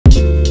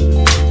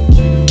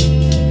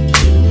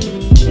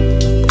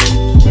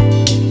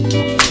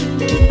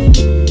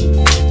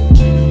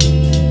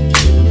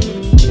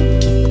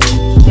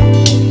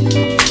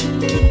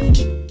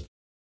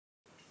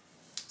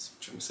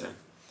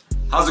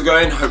it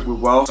going? Hope we're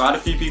well. So I had a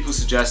few people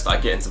suggest that I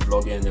get into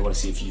vlogging. They want to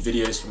see a few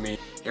videos from me.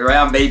 Here I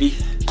am, baby,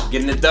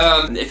 getting it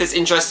done. If it's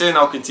interesting,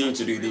 I'll continue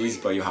to do these,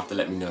 but you'll have to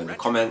let me know in the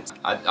comments.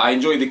 I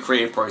enjoy the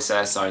creative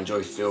process. I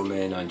enjoy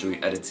filming. I enjoy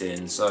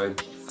editing. So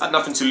I had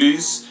nothing to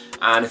lose.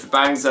 And if it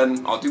bangs,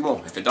 then I'll do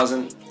more. If it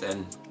doesn't,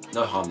 then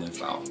no harm, no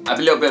foul. I have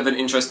a little bit of an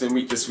interesting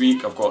week this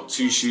week. I've got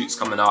 2 shoots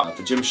coming up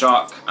for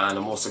Gymshark, and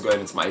I'm also going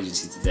into my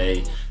agency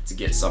today to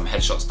get some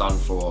headshots done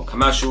for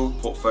commercial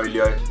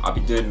portfolio. I've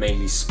been doing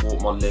mainly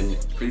sport modeling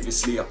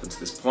previously up until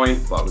this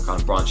point, but we're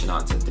kind of branching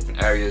out into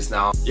different areas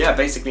now. Yeah,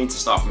 basically need to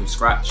start from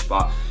scratch,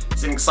 but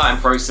it's an exciting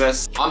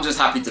process. I'm just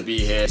happy to be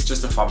here. It's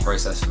just a fun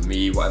process for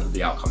me, whatever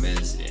the outcome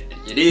is.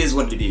 It is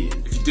what it is.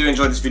 If you do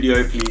enjoy this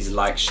video, please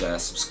like, share,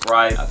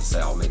 subscribe. As I say,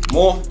 I'll make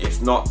more.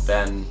 If not,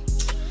 then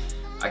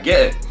I get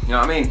it, you know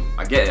what I mean?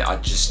 I get it, I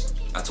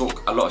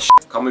talk a lot of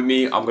shit. Come with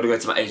me, I'm gonna go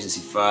to my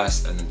agency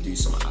first and then do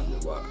some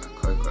admin work at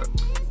Coco.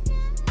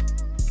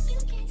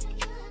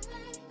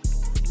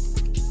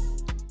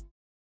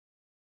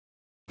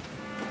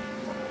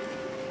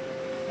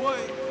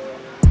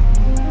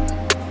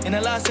 In the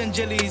Los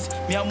Angeles,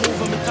 me I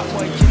move on the top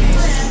white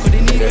Achilles. Could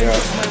they need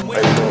my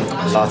way?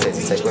 Latte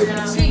to take with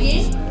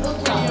me.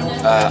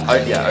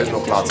 Yeah, oat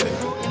milk latte.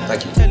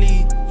 Thank you.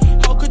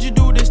 How could you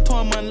do this to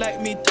a man like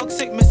me?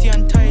 Toxic, messy,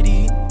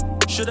 untidy.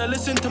 Should I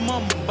listen to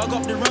mum? Bag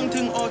up the wrong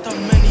thing out of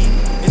many.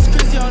 It's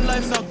crazy how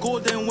life's not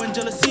golden when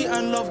jealousy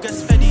and love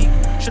gets feddy.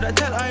 Should I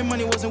tell I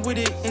money wasn't with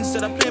it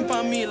instead of playing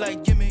for me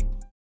like gimmick?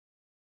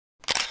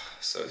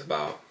 So it's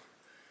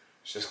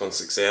just gone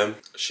 6 AM.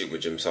 Shooting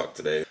with Gymshark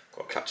today.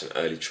 Got to catch an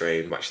early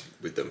train. I'm actually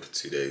with them for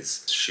 2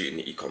 days. Shooting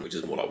the econ, which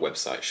is more like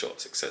website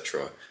shots,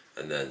 etc.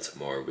 And then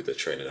tomorrow with the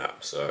training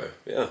app. So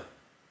yeah.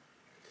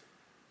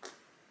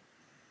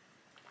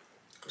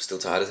 I'm still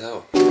tired as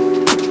hell.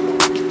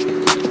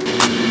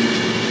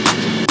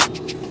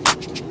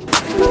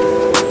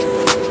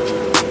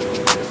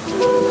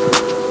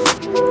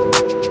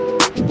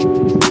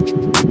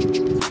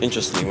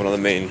 Interestingly, one of the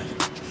main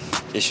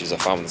issues I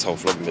found with this whole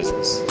vlogging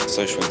business,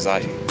 social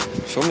anxiety.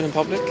 Filming in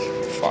public?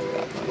 Fuck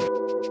that, man.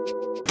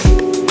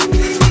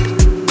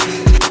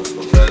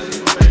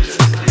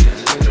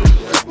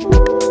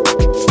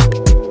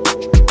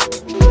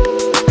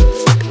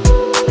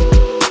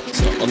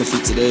 So on the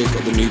feet today,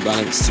 got the New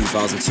Balance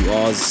 2002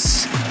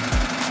 Rs.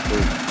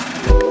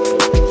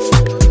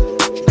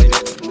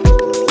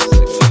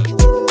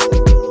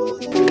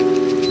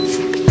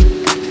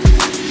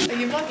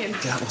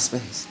 Get out of my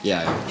space.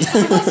 Yeah.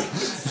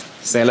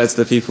 Say hello to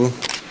the people.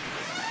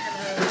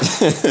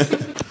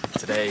 Hello.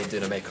 Today,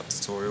 doing a makeup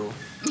tutorial.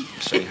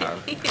 Show you how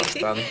it's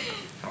done,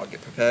 how I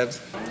get prepared.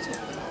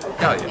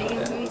 Oh,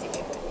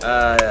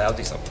 yeah, I'll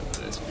do something for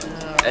this.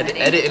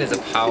 Editing is a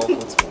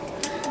powerful tool.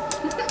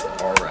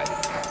 Alright.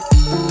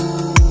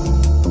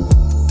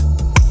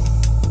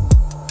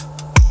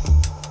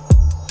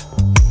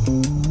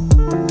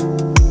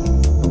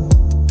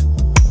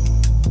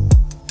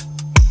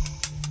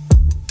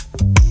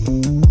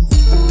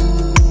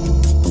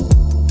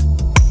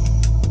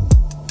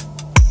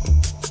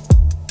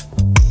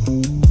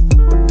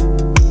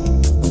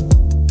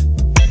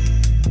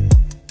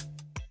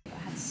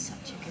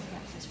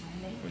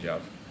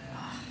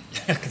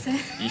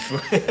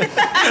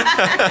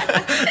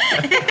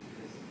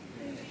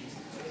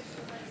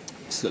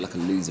 Just look like a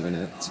loser in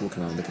it,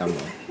 talking around the camera.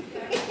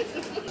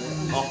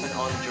 Off and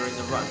on during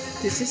the run.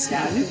 This is fun.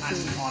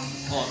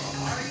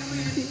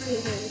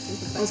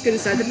 I was going to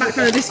say, the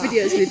background of this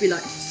video is going to be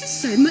like, this is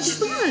so much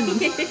fun.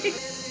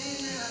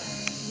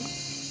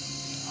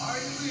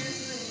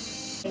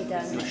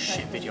 Your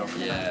shit video for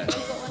yeah.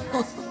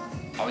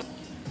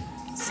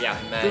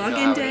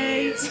 Vlogging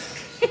day.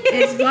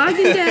 It's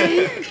vlogging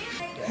day.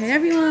 Hey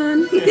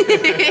everyone.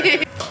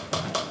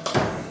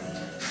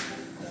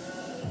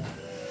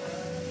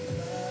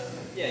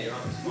 Yeah, your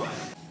arm's fine.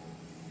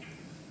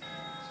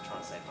 Just trying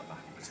to save my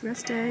back. It's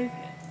rest day.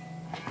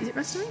 Is it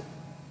rest day?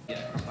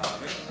 Yeah.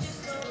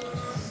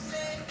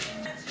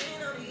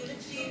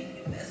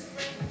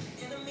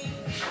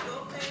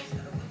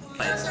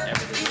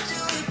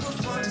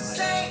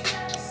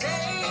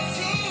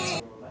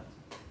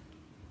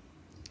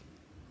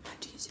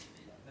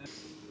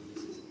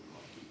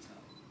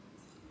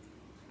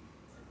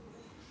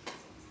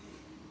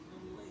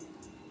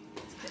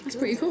 That's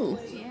pretty cool.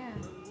 Yeah.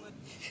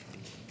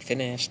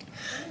 Finished.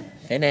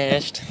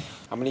 Finished.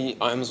 How many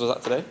items was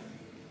that today?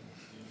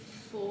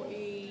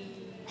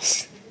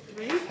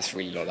 43. That's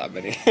really not that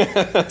many.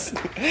 That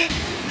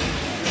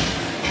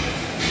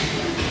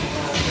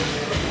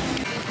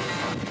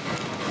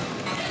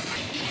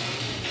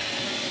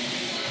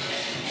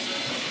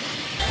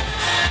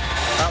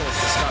was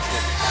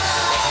disgusting.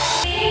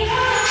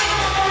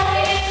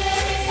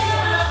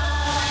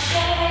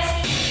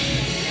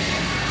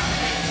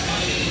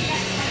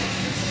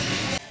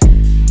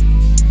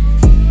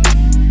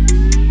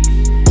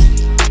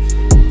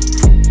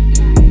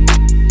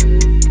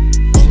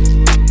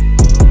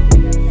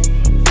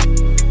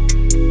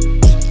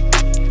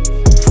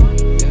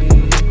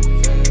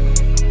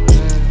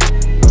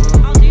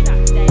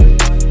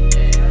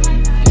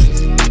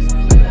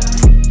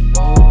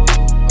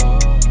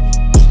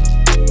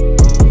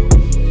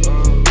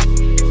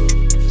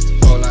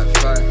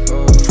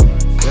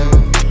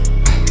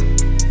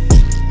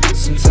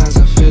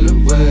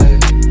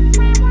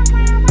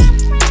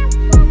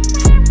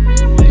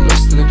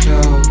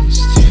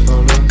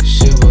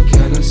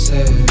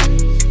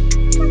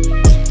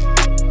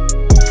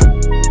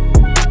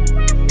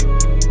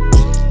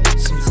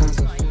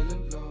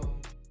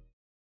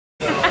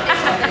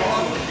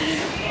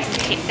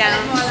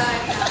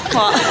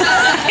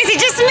 Is it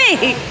just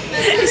me?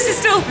 It's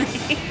just all me.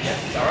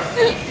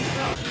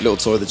 Little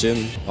tour of the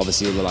gym.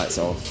 Obviously all the lights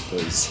are off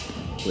because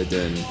we're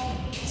doing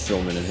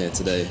filming in here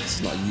today.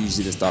 It's not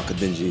usually this dark and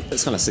dingy.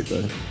 It's kind of sick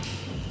though.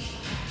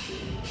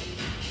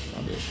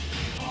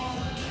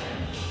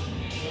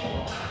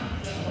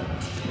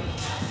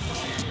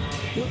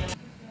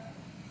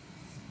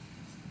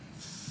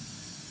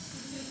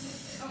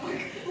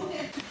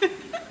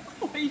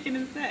 What are you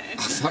gonna say?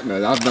 Oh, fuck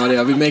no, I have no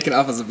idea. I've been making it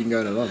up as I've been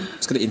going along. I'm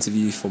just gonna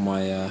interview you for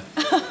my I'm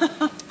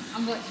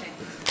watching.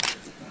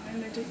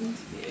 I'm gonna do an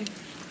interview.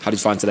 How did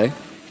you find today?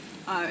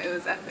 Oh, it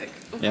was epic.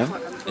 Oh, Yeah?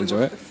 fuck, I'm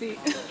Enjoy it?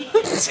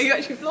 Are you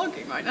actually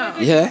vlogging right now?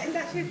 Yeah. It's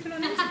actually a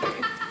full-on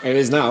interview. It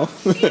is now.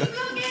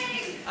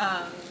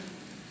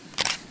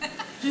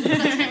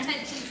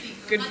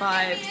 Good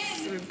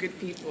vibes with good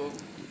people.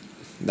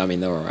 I mean,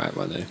 they're alright,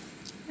 weren't they?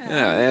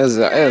 Yeah, it was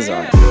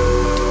alright.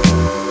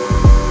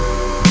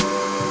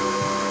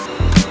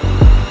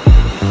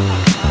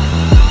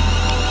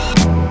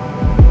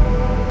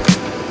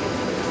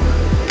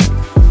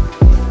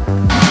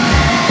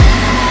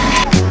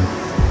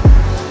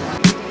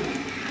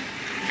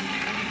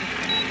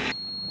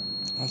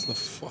 That's the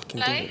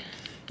fucking thing.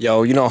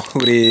 Yo, you know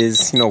who it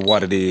is, you know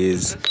what it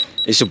is.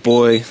 It's your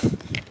boy.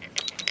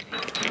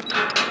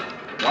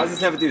 Why does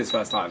this never do this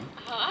first time?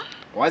 Huh?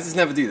 Why does this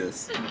never do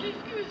this?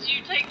 Because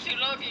you take too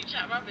long, you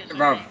chat rubbish.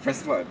 Bro, press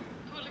the button.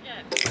 Call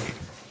again.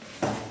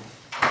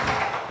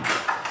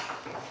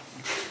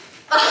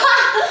 I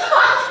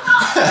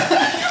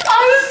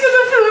was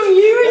gonna film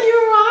you in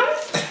your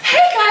eyes.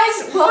 Hey guys,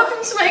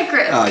 welcome to my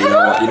grip. Oh,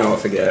 you know what,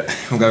 forget it.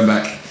 I'm going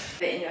back.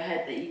 Bit in your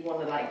head that you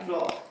want to like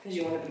vlog because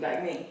you want to be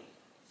like me.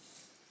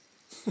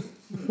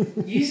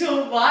 You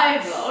saw my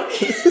vlog.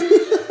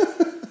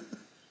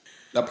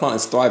 That plant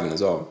is thriving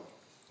as well.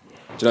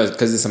 Do you know,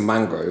 because it's a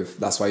mangrove,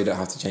 that's why you don't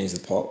have to change the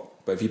pot.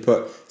 But if you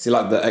put, see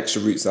like the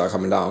extra roots that are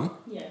coming down?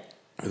 Yeah.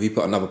 If you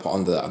put another pot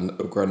under that and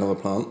it'll grow another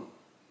plant.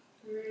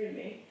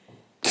 Really?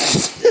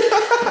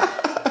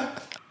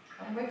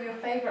 I'm with your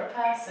favourite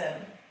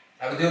person.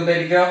 How we doing,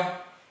 baby girl?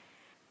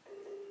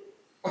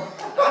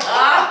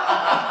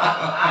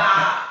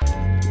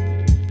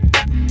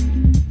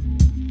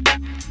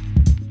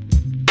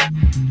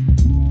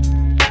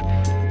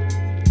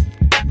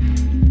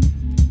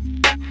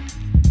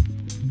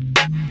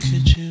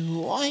 Could you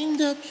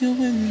wind up your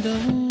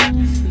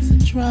windows as a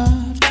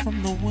draft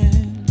from the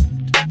wind?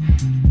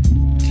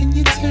 Can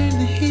you turn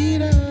the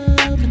heat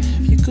up and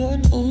have you got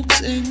an aux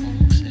in?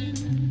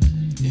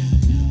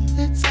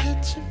 Let's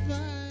catch a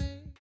vibe.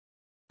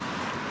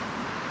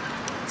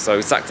 So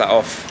we sacked that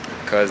off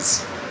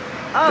because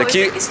Oh, the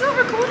queue. it's not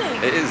recording.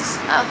 It is.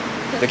 Oh.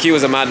 The queue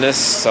was a madness,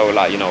 so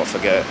like, you know what,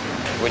 forget it.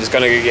 We're just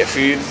gonna go get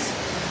food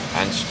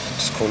and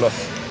just call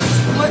off.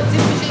 What would you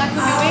like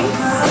with your wings?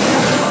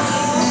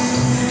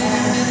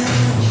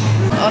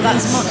 Oh,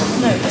 that's not.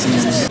 No, that's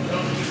not.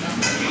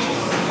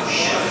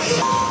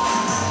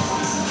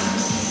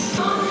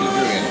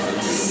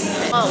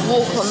 I'll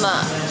walk on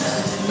that.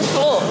 The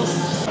floor.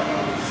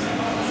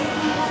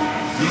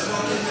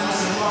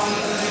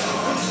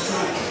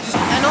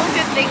 And all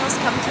good things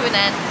come to an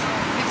end.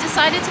 We've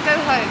decided to go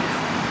home.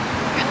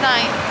 Good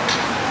night.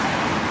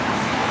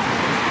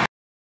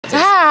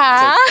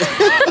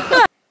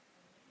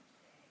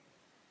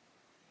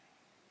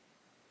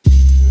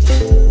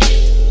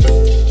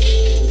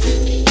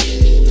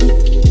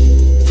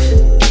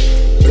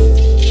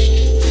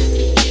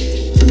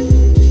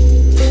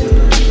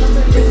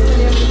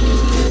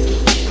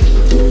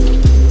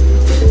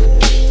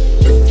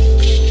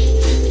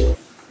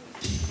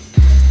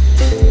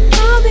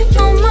 I'll be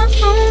on my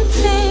own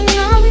thing,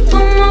 I'll be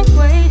on my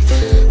way.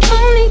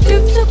 Don't need you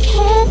to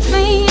call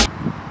me.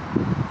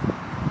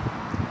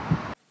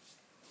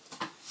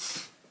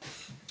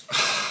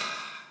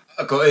 I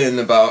got in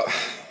about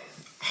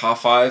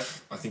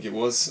 5:30, I think it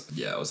was.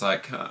 Yeah, I was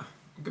like, I'm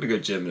gonna go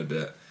gym in a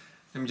bit.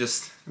 Let me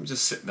just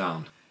sit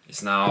down.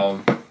 It's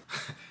now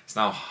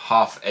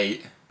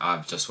 8:30.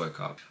 I've just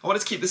woke up. I wanted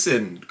to keep this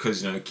in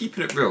because, you know,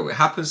 keeping it real, it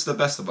happens to the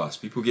best of us.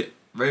 People get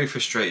very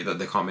frustrated that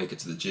they can't make it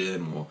to the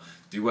gym or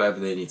do whatever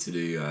they need to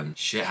do, and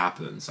shit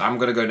happens. I'm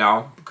gonna go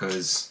now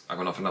because I've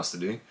got nothing else to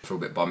do. I feel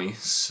a bit bummy,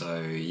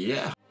 so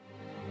yeah.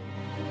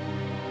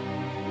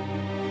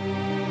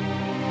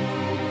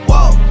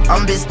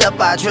 I'm bitched up,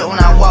 I drip when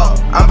I walk.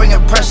 I'm bringing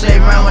pressure, they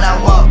run when I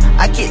walk.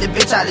 I kick the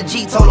bitch out the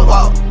Jeep, told her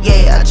walk.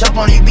 Yeah, I jump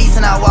on these beats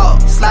and I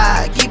walk.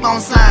 Slide, keep on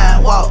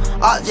sliding, walk.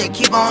 Object,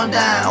 keep on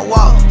down,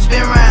 walk.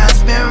 Spin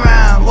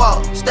round,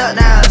 walk. Step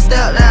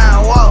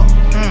down, walk.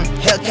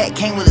 Hellcat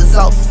came with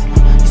exhaust.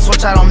 You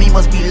switch out on me,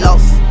 must be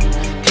lost.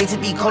 Pay to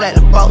be cold at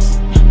the boss.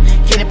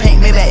 Candy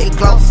paint, maybe it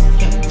gloss.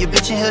 Your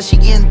bitch in here, she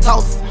getting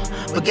toast.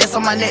 But guess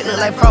on my neck look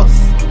like frost.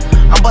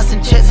 I'm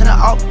busting checks in the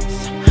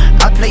office.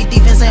 I play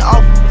defense in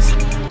office.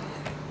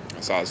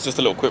 So it's just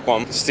a little quick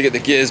one, just to get the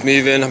gears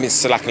moving. I've been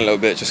slacking a little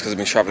bit just because I've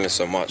been traveling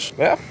so much.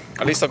 But yeah,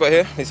 at least I got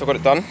here, at least I got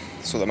it done.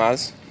 That's all that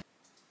matters.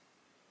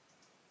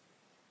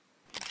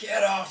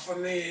 Get off of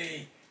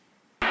me!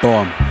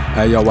 Boom.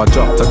 Hey yo, I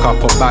dropped a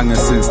couple bangers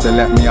since they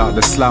let me out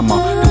the slammer.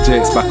 The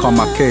Jake's back on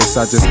my case,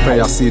 I just pray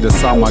I see the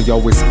summer.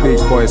 Yo, it's big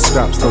boy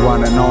straps, the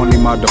one and only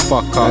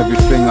motherfucker.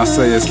 Everything I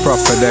say is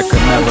proper, there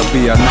could never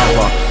be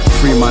another.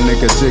 Free my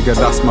nigga Jigger,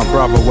 that's my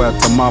brother, word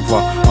to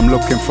mother. I'm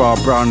looking for a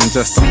brown and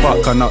just a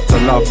fucker, not to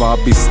love her.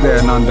 I'll be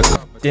staring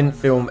undercover. Didn't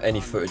film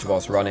any footage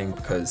whilst running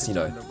because, you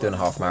know, doing a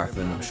half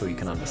marathon, I'm sure you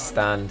can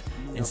understand.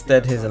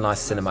 Instead, here's a nice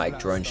cinematic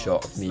drone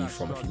shot of me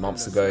from a few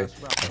months ago,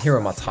 and here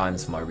are my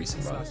times for my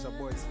recent run.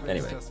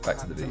 Anyway, back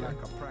to the video.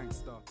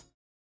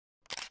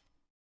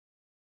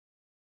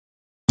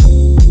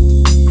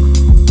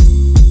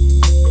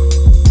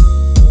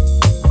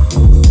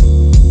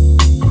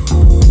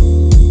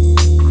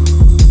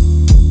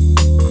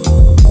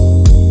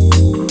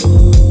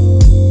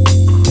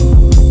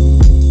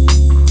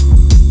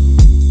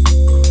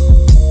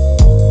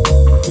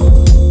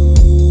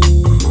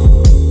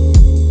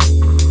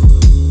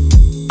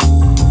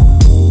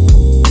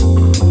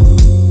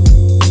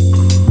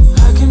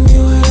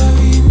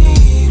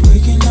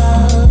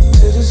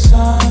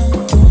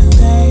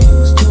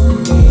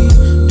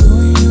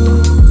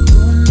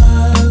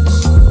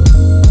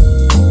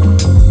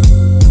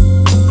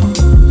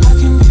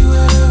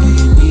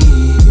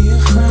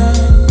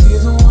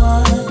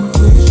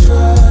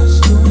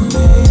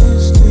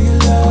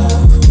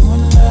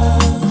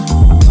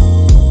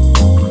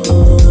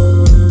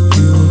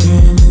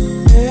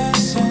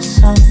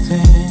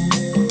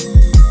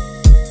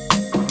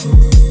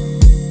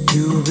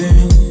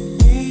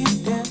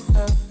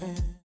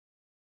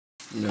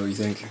 You know what you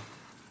think?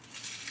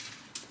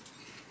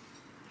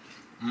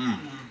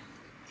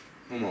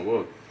 Oh my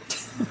word.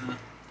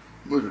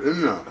 What's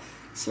in there?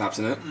 Slaps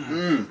in it.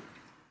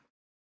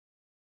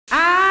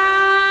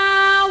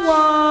 I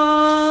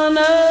want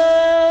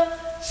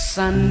a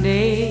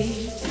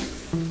Sunday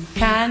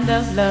kind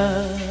of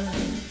love,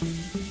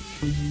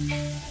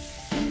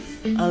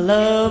 a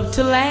love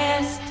to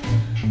last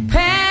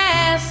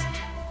past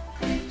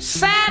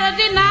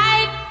Saturday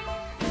night,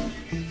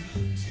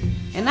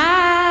 and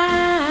I'd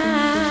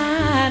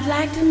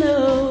like to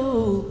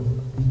know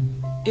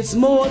it's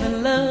more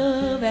than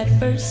love at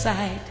first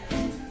sight.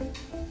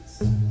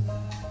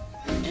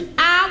 And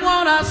I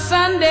want a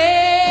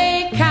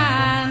Sunday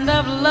kind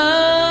of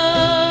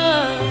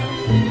love.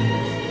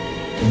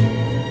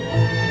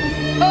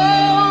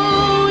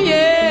 Oh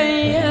yeah,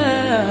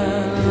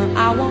 yeah.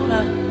 I want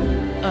a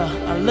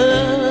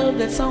love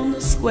that's on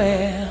the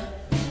square.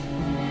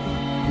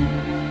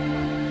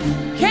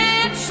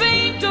 Can't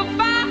seem to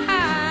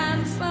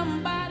find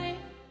somebody.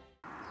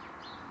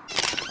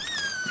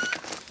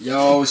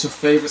 Yo, what's your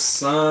favorite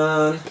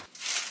son? Is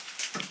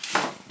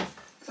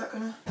that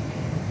gonna?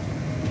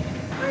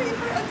 No, you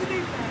put it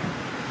underneath there.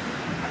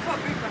 I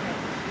can't move my head.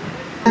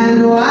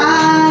 And why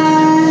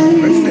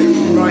It's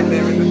right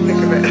there in the thick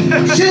of it.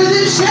 should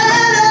the